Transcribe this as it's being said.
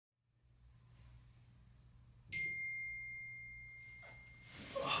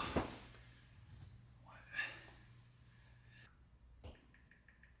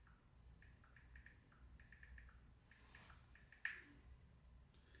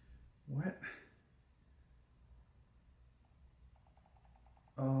What?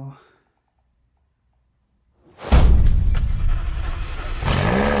 Oh.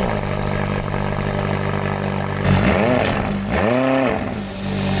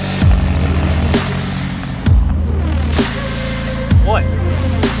 What?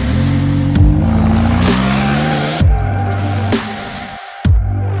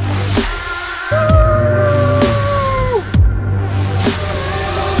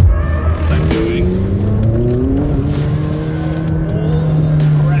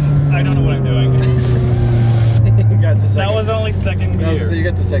 That was only second gear. So you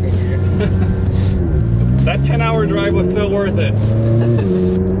got the second gear. That 10-hour drive was so worth it.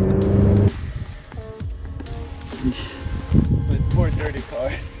 But poor dirty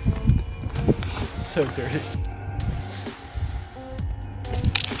car. So dirty.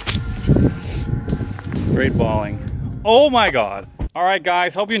 It's great balling. Oh my god. Alright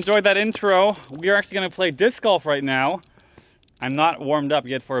guys, hope you enjoyed that intro. We are actually going to play disc golf right now. I'm not warmed up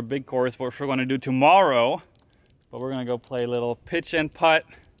yet for a big course, which we're going to do tomorrow. But we're gonna go play a little pitch and putt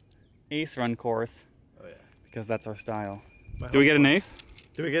ace run course. Oh yeah. Because that's our style. Do we get an ace?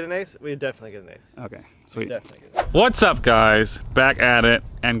 Do we get an ace? We definitely get an ace. Okay, sweet. Definitely get an ace. What's up guys? Back at it,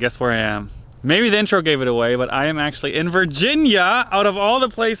 and guess where I am? Maybe the intro gave it away, but I am actually in Virginia. Out of all the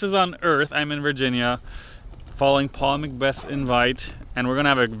places on earth, I'm in Virginia following Paul Mcbeth's invite. And we're gonna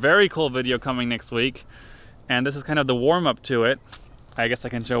have a very cool video coming next week. And this is kind of the warm up to it. I guess I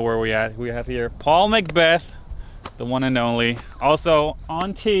can show where we at. We have here Paul Mcbeth, the one and only. Also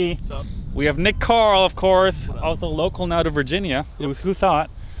on tee, we have Nick Carl, of course, also local now to Virginia. Who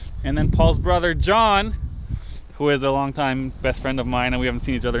thought? And then Paul's brother John, who is a longtime best friend of mine, and we haven't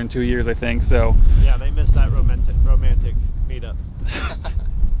seen each other in 2 years, I think. So yeah, they missed that romantic meetup.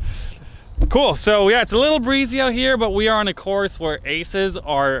 Cool. So yeah, it's a little breezy out here, but we are on a course where aces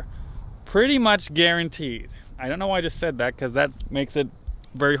are pretty much guaranteed. I don't know why I just said that, because that makes it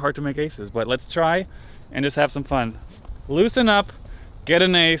very hard to make aces, but let's try and just have some fun. Loosen up, get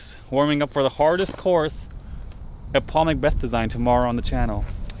an ace, warming up for the hardest course that Paul Mcbeth designed tomorrow on the channel.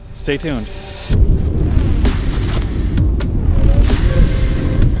 Stay tuned.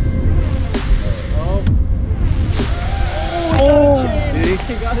 Oh!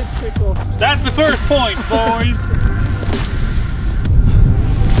 He got it tickle. That's the first point, boys.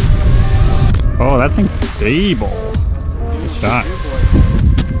 Oh, that thing's stable. Good shot.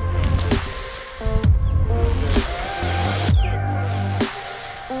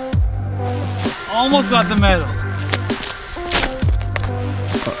 Almost got the medal.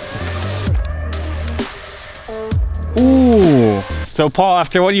 Ooh. So Paul,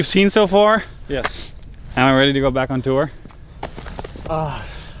 after what you've seen so far, yes, am I ready to go back on tour?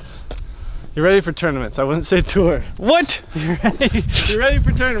 You're ready for tournaments. I wouldn't say tour. What? You're ready. You're ready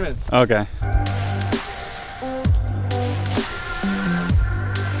for tournaments. Okay.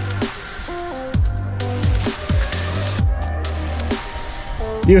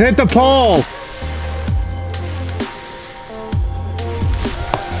 You hit the pole.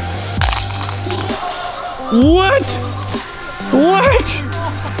 What? What?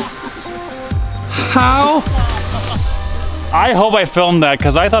 How? I hope I filmed that,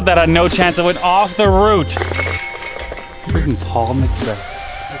 because I thought that had no chance. It went off the route. Freaking Paul Mcbeth.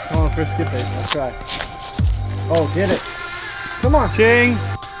 I'm calling for a skip ace. I'll try. Oh, get it. Come on. Ching.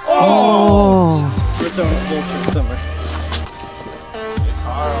 Oh. We're throwing a bullshit somewhere.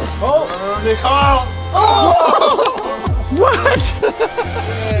 Oh, Nick Carl. Oh. What?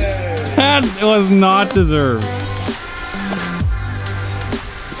 That was not deserved.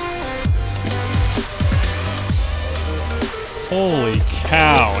 Holy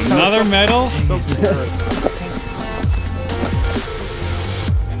cow, another medal? So good.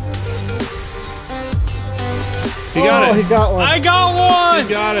 He got it. He got one. I got one! He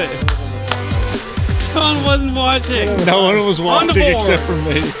got it. Someone wasn't watching. No one was watching except for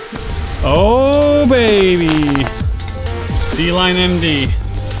me. Oh, baby. D-Line MD.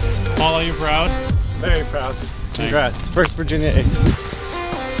 Paul, are you proud? Very proud. Congrats. First Virginia ace.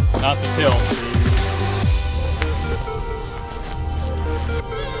 Not the tilt.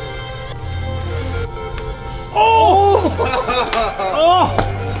 Oh! Oh!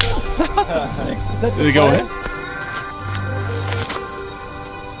 Did it go in?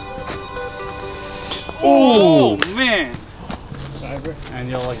 Oh, man! Cyber. And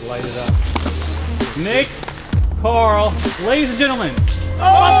you'll like light it up. Nick, Carl, ladies and gentlemen.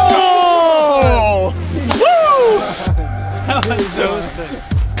 Oh! Woo! That was so sick.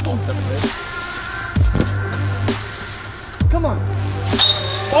 Come on.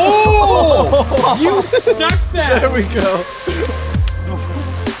 Oh! You stuck that! There we go.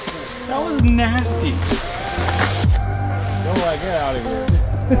 is nasty. Don't let get out of here.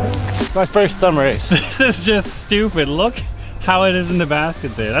 It's my first thumb race. This is just stupid. Look how it is in the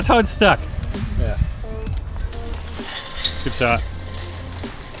basket there. That's how it's stuck. Yeah. Good shot.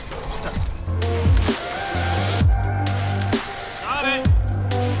 Got it.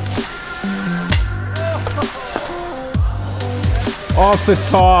 Off the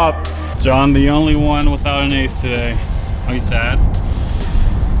top. John, the only one without an ace today. Are you sad?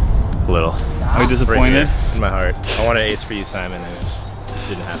 A little. Are you disappointed? Right in my heart. I wanted an ace for you, Simon, and it just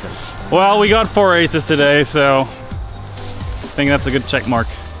didn't happen. Well, we got 4 aces today, so I think that's a good check mark.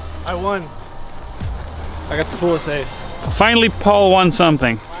 I won. I got the coolest ace. Finally, Paul won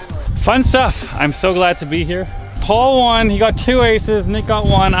something. Fun stuff. I'm so glad to be here. Paul won. He got 2 aces. Nick got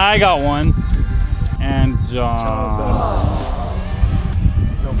 1. I got 1. And John.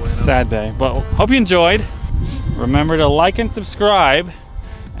 No bueno. Sad day. But hope you enjoyed. Remember to like and subscribe.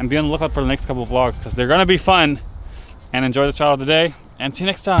 And be on the lookout for the next couple of vlogs because they're going to be fun. And enjoy the child of the day. And see you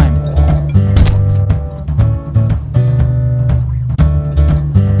next time.